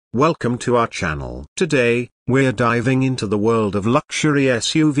Welcome to our channel. Today, we're diving into the world of luxury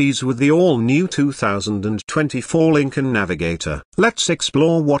SUVs with the all-new 2024 Lincoln Navigator. Let's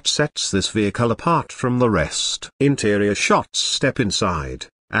explore what sets this vehicle apart from the rest. Interior shots: step inside,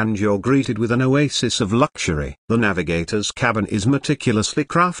 and you're greeted with an oasis of luxury. The Navigator's cabin is meticulously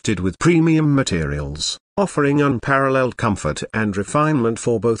crafted with premium materials, offering unparalleled comfort and refinement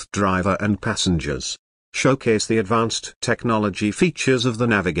for both driver and passengers. Showcase the advanced technology features of the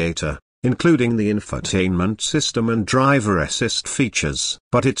Navigator, including the infotainment system and driver assist features.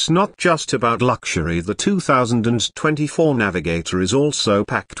 But it's not just about luxury. The 2024 Navigator is also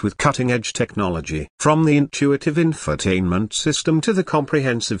packed with cutting-edge technology. From the intuitive infotainment system to the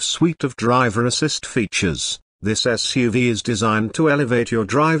comprehensive suite of driver assist features, this SUV is designed to elevate your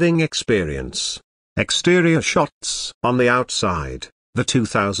driving experience. Exterior shots: on the outside, the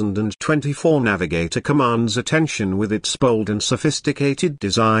 2024 Navigator commands attention with its bold and sophisticated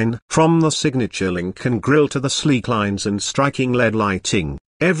design. From the signature Lincoln grille to the sleek lines and striking LED lighting,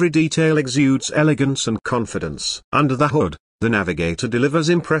 every detail exudes elegance and confidence. Under the hood, the Navigator delivers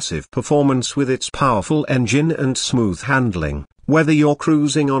impressive performance with its powerful engine and smooth handling. Whether you're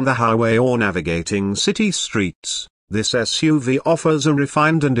cruising on the highway or navigating city streets, this SUV offers a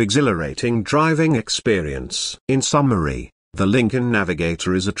refined and exhilarating driving experience. In summary, the Lincoln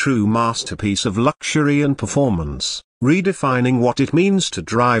Navigator is a true masterpiece of luxury and performance, redefining what it means to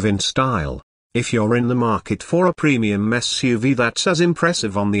drive in style. If you're in the market for a premium SUV that's as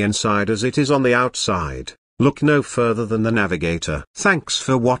impressive on the inside as it is on the outside, look no further than the Navigator. Thanks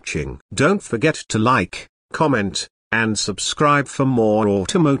for watching. Don't forget to like, comment, and subscribe for more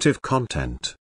automotive content.